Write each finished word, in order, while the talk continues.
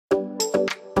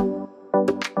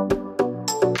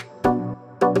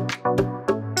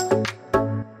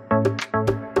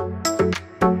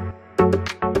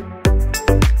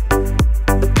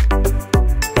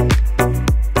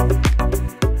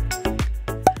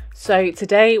So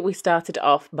today we started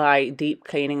off by deep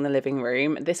cleaning the living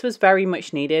room. This was very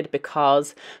much needed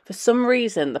because for some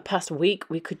reason the past week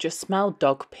we could just smell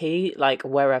dog pee like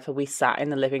wherever we sat in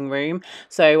the living room.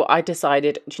 So I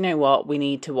decided, do you know what, we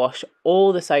need to wash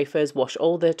all the sofas, wash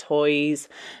all the toys,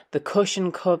 the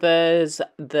cushion covers,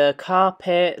 the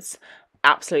carpets,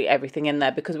 absolutely everything in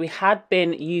there, because we had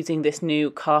been using this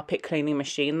new carpet cleaning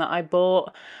machine that I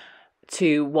bought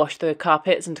to wash the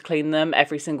carpets and to clean them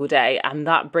every single day, and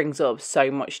that brings up so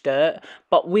much dirt,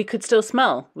 but we could still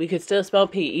smell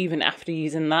pee even after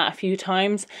using that a few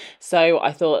times. So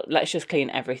I thought, let's just clean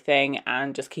everything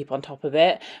and just keep on top of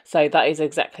it. So that is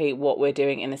exactly what we're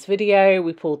doing in this video.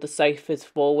 We pulled the sofas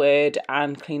forward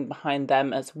and cleaned behind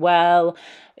them as well.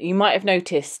 You might have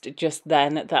noticed just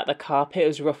then that the carpet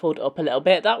was ruffled up a little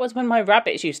bit. That was when my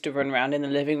rabbits used to run around in the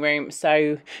living room,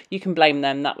 so you can blame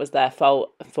them. That was their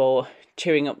fault for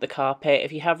chewing up the carpet.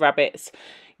 If you have rabbits,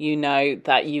 you know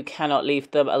that you cannot leave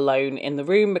them alone in the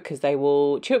room because they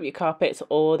will chew up your carpets,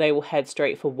 or they will head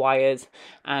straight for wires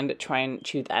and try and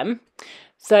chew them.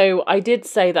 So I did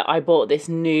say that I bought this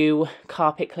new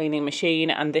carpet cleaning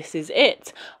machine, and this is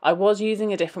it. I was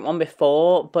using a different one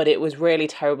before, but it was really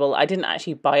terrible. I didn't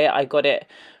actually buy it. I got it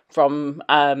from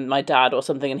my dad or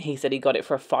something, and he said he got it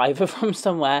for a £5 from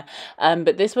somewhere.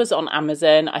 But this was on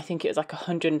Amazon. I think it was like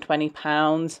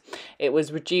 £120. It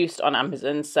was reduced on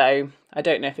Amazon, so I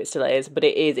don't know if it still is, but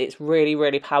it is. It's really,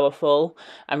 really powerful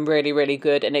and really, really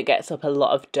good, and it gets up a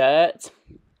lot of dirt.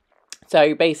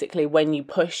 So basically, when you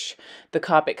push the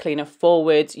carpet cleaner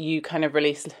forwards, you kind of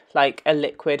release like a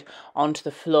liquid onto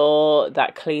the floor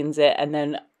that cleans it, and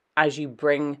then as you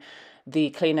bring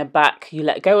the cleaner back, you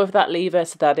let go of that lever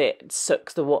so that it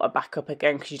sucks the water back up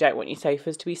again, because you don't want your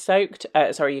sofas to be soaked,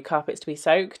 your carpets to be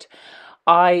soaked.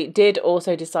 I did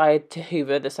also decide to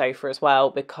hoover the sofa as well,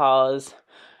 because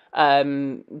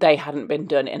they hadn't been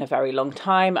done in a very long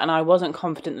time, and I wasn't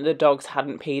confident that the dogs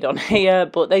hadn't peed on here,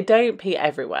 but they don't pee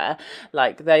everywhere.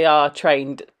 Like, they are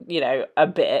trained, a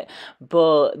bit,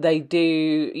 but they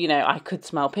do, I could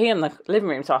smell pee in the living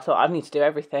room, so I thought I need to do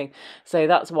everything. So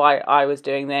that's why I was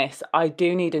doing this. I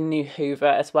do need a new hoover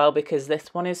as well, because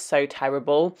this one is so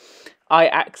terrible. I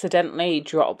accidentally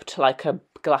dropped like a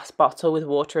glass bottle with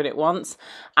water in it once,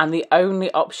 and the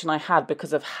only option I had,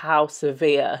 because of how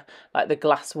severe like the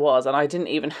glass was, and I didn't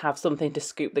even have something to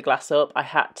scoop the glass up, I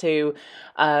had to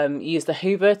use the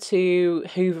hoover to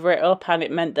hoover it up, and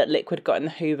it meant that liquid got in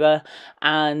the hoover,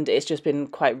 and it's just been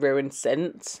quite ruined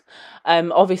since.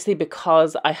 Obviously,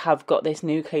 because I have got this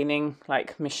new cleaning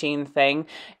like machine thing,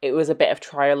 it was a bit of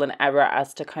trial and error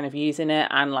as to kind of using it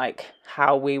and like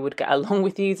how we would get along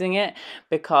with using it,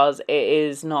 because it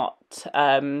is not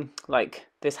like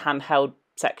this handheld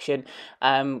section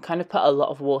kind of put a lot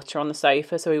of water on the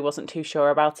sofa, so he wasn't too sure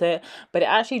about it, but it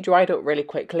actually dried up really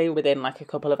quickly within like a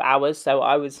couple of hours, so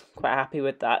I was quite happy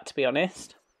with that, to be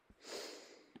honest.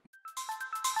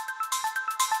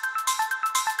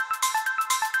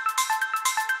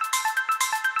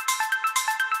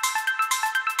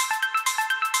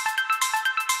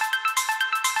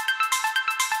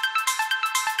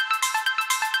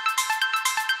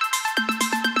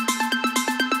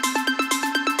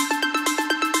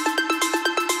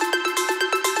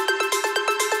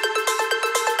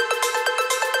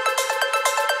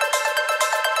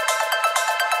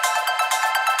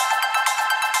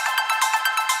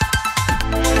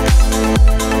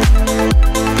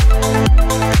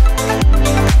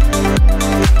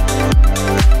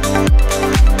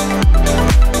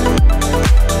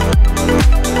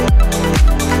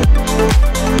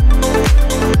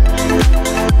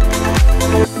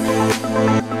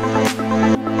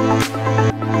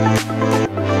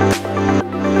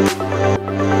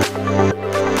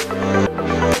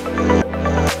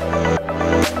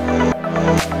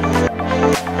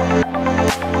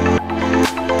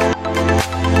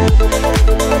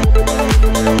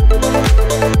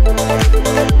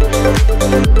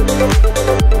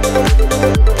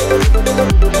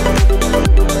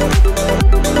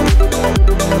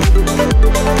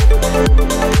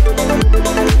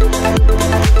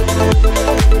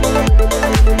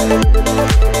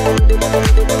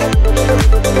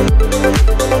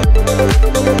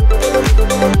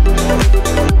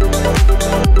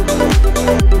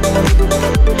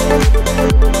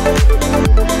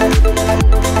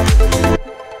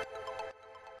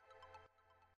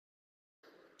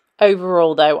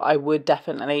 Overall though, I would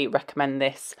definitely recommend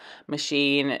this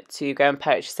machine to go and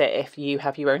purchase it if you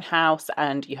have your own house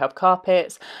and you have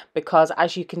carpets, because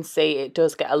as you can see, it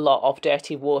does get a lot of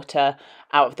dirty water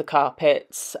out of the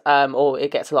carpets, or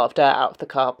it gets a lot of dirt out of the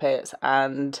carpets,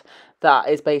 and that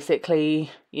is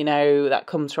basically, you know, that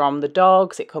comes from the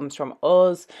dogs, it comes from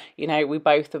us. You know, we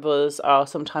both of us are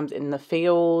sometimes in the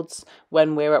fields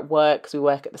when we're at work, because we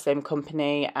work at the same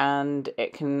company, and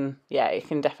it can, yeah, it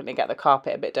can definitely get the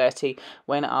carpet a bit dirty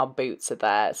when our boots are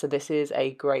there. So this is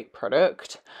a great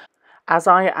product. As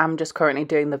I am just currently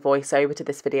doing the voiceover to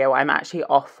this video, I'm actually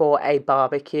off for a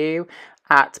barbecue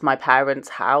at my parents'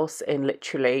 house in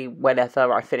literally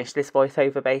whenever I finish this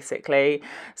voiceover, basically.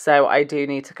 So I do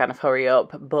need to kind of hurry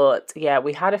up. But yeah,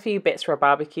 we had a few bits for a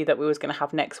barbecue that we was going to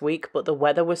have next week, but the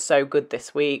weather was so good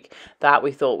this week that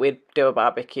we thought we'd do a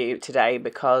barbecue today,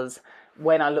 because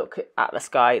when I look at the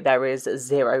sky, there is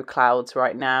 0 clouds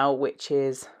right now, which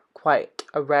is quite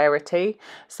a rarity.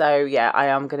 So yeah, I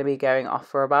am going to be going off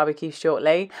for a barbecue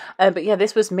shortly. But yeah,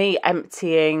 this was me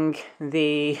emptying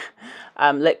the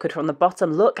liquid from the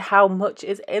bottom. Look how much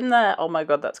is in there. Oh my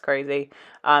god, that's crazy.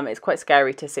 It's quite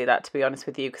scary to see that, to be honest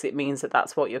with you, because it means that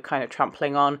that's what you're kind of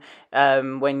trampling on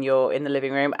when you're in the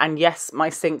living room. And yes, my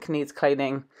sink needs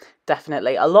cleaning,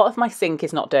 definitely. A lot of my sink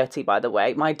is not dirty, by the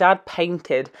way. My dad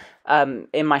painted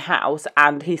in my house,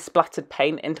 and he splattered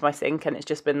paint into my sink, and it's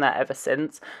just been there ever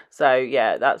since. So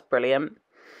yeah, that's brilliant.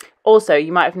 Also,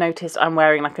 you might have noticed I'm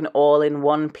wearing like an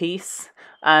all-in-one piece.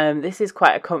 This is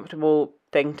quite a comfortable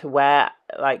thing to wear,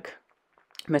 like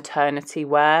maternity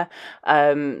wear.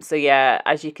 So yeah,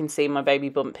 as you can see, my baby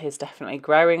bump is definitely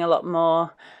growing a lot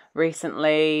more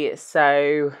recently.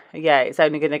 So yeah, it's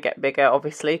only going to get bigger,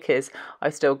 obviously, because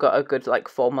I've still got a good like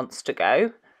 4 months to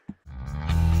go.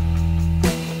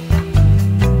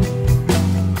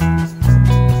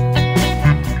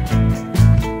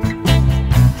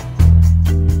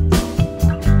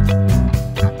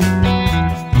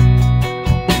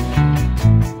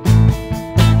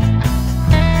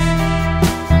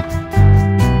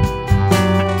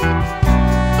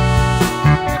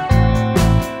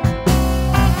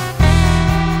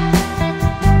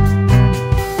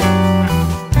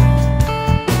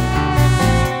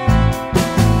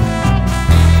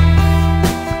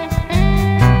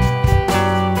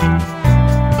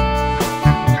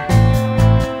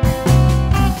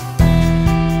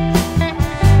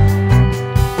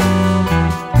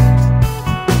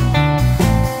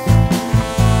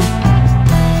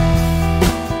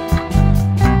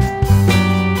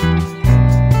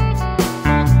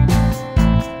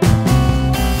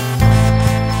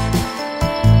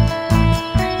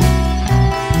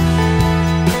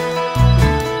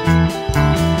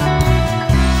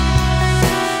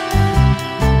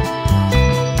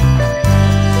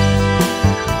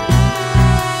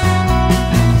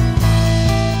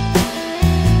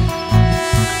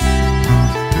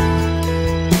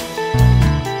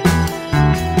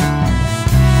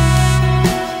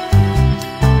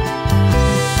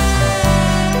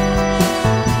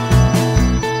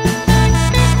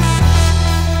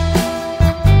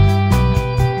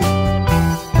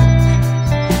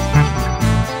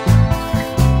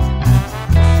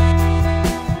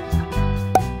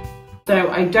 So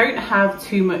I don't have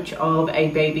too much of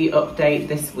a baby update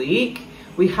this week.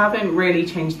 We haven't really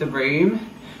changed the room.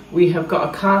 We have got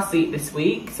a car seat this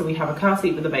week, so we have a car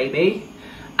seat with the baby.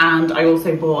 And I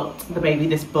also bought the baby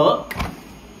this book,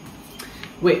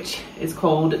 which is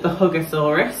called The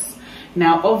Huggosaurus.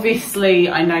 Now, obviously,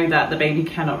 I know that the baby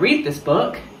cannot read this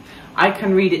book. I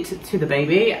can read it to the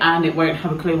baby and it won't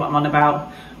have a clue what I'm on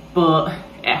about, but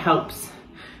it helps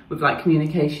with like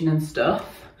communication and stuff.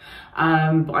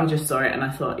 But I just saw it and I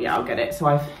thought, yeah, I'll get it. So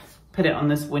I've put it on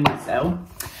this windowsill.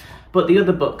 But the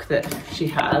other book that she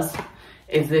has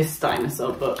is this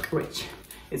dinosaur book, which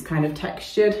is kind of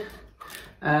textured,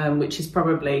 which is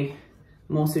probably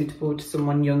more suitable to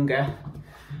someone younger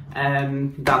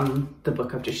than the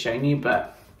book I've just shown you,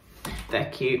 but they're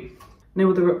cute.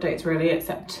 No other updates really,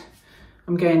 except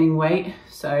I'm gaining weight,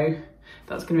 so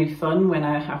that's going to be fun when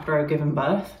after I've given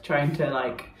birth, trying to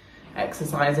like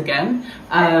exercise again.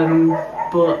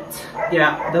 But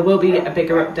yeah, there will be a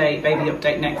bigger update, baby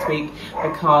update next week,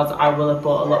 because I will have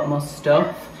bought a lot more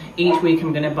stuff. Each week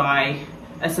I'm going to buy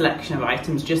a selection of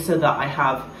items just so that I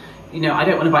have, you know, I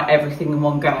don't want to buy everything in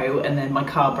one go and then my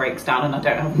car breaks down and I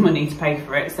don't have money to pay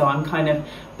for it. So I'm kind of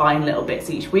buying little bits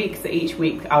each week. So each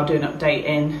week I'll do an update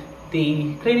in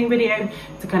the cleaning video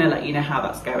to kind of let you know how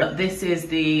that's going. But this is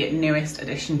the newest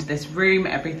addition to this room.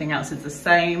 Everything else is the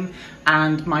same,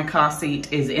 and my car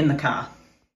seat is in the car.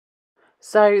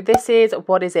 So this is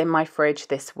what is in my fridge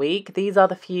this week. These are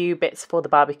the few bits for the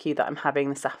barbecue that I'm having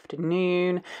this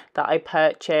afternoon that I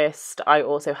purchased. I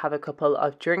also have a couple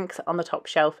of drinks on the top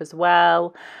shelf as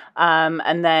well.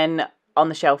 And then on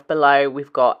the shelf below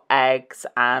we've got eggs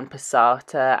and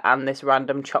passata and this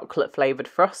random chocolate flavoured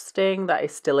frosting that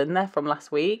is still in there from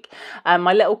last week.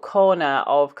 My little corner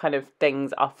of kind of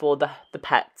things are for the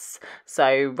pets,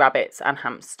 so rabbits and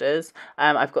hamsters.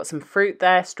 I've got some fruit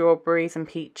there, strawberries and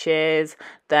peaches.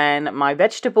 Then my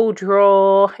vegetable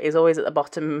drawer is always at the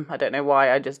bottom. I don't know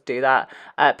why, I just do that.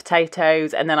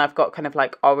 Potatoes, and then I've got kind of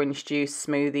like orange juice,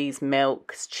 smoothies,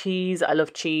 milks, cheese. I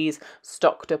love cheese,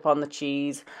 stocked up on the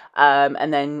cheese.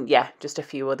 And then, yeah, just a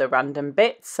few other random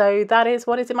bits. So that is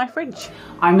what is in my fridge.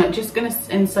 I'm just going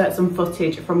to insert some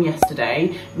footage from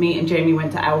yesterday. Me and Jamie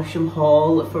went to Elsham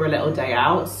Hall for a little day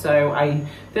out. So I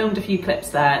filmed a few clips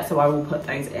there. So I will put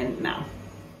those in now.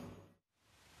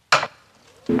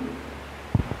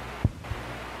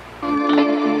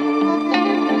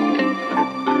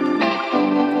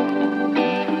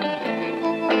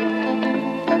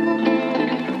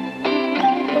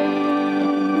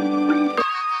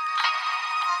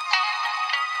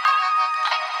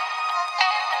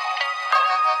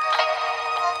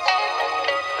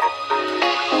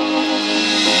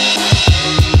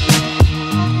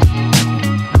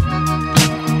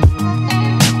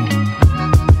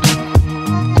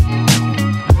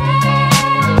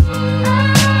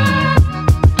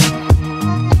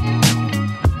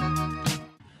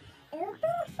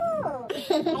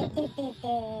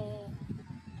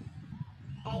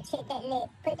 Check that lip.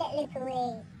 Put that lip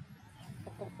away.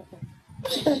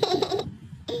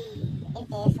 Be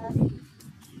careful.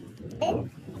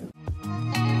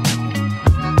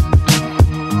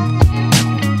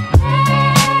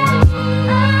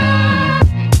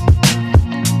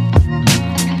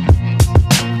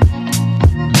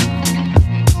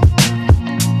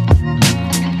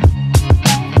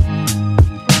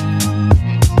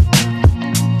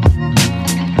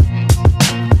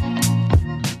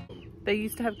 They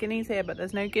used to have guineas here, but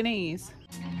there's no guineas.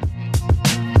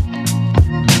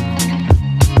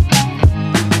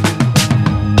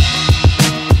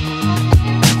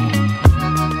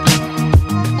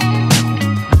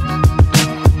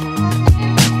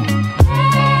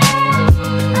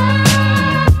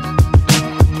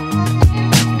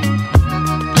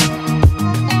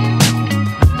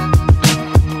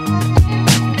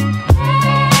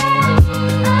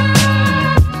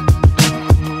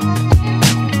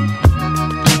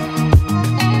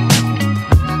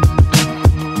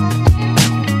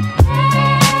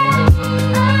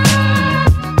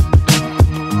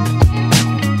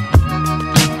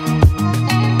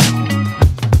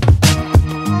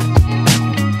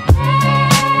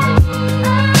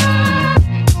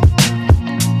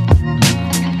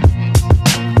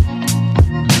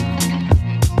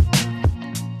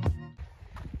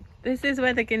 This is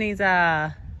where the guineas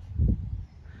are.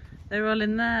 They're all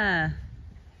in there.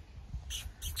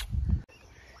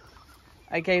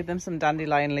 I gave them some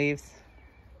dandelion leaves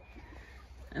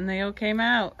and they all came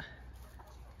out.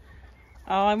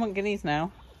 Oh, I want guineas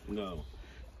now. No.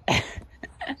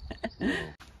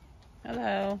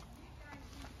 Hello.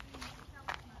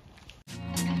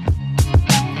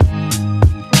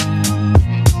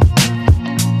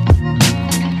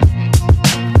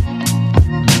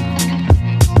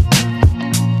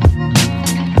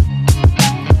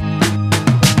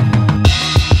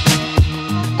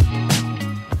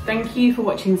 Thank you for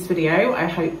watching this video. I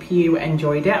hope you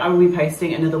enjoyed it. I will be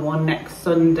posting another one next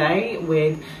Sunday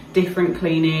with different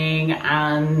cleaning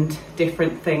and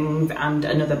different things and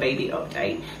another baby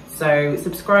update. So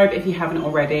subscribe if you haven't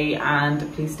already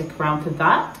and please stick around for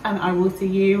that, and I will see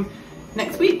you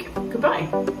next week. Goodbye.